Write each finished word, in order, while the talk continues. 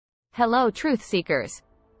Hello, truth seekers.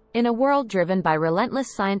 In a world driven by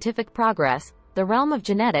relentless scientific progress, the realm of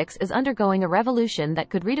genetics is undergoing a revolution that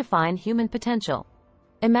could redefine human potential.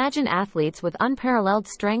 Imagine athletes with unparalleled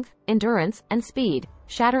strength, endurance, and speed,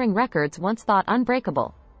 shattering records once thought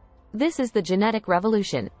unbreakable. This is the genetic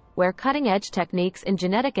revolution, where cutting-edge techniques in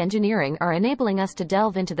genetic engineering are enabling us to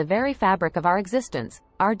delve into the very fabric of our existence,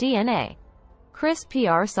 our DNA.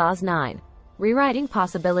 CRISPR-Cas9. Rewriting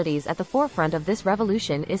possibilities. At the forefront of this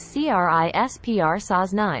revolution is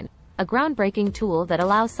CRISPR-Cas9, a groundbreaking tool that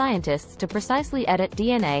allows scientists to precisely edit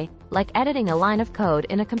DNA, like editing a line of code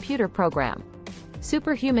in a computer program.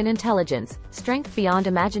 Superhuman intelligence, strength beyond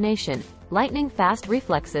imagination, lightning-fast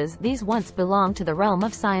reflexes, these once belonged to the realm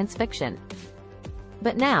of science fiction.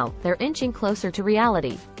 But now, they're inching closer to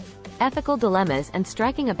reality. Ethical dilemmas and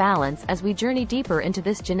striking a balance. As we journey deeper into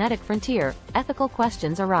this genetic frontier, ethical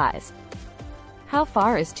questions arise. How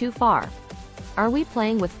far is too far? Are we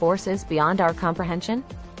playing with forces beyond our comprehension?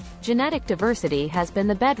 Genetic diversity has been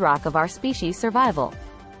the bedrock of our species' survival.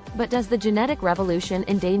 But does the genetic revolution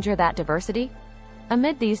endanger that diversity?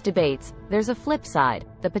 Amid these debates, there's a flip side,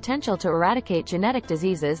 the potential to eradicate genetic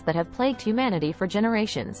diseases that have plagued humanity for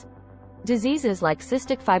generations. Diseases like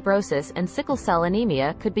cystic fibrosis and sickle cell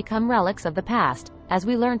anemia could become relics of the past, as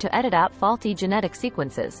we learn to edit out faulty genetic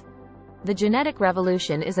sequences. The genetic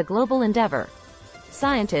revolution is a global endeavor.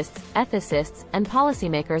 Scientists, ethicists, and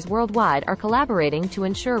policymakers worldwide are collaborating to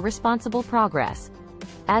ensure responsible progress.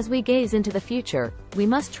 As we gaze into the future, we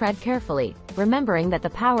must tread carefully, remembering that the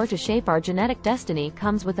power to shape our genetic destiny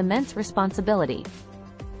comes with immense responsibility.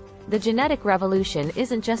 The genetic revolution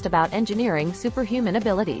isn't just about engineering superhuman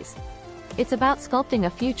abilities. It's about sculpting a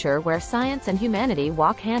future where science and humanity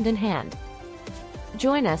walk hand in hand.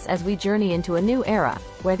 Join us as we journey into a new era,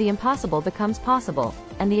 where the impossible becomes possible,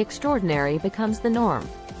 and the extraordinary becomes the norm.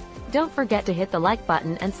 Don't forget to hit the like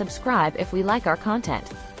button and subscribe if we like our content.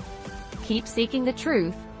 Keep seeking the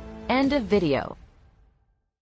truth. End of video.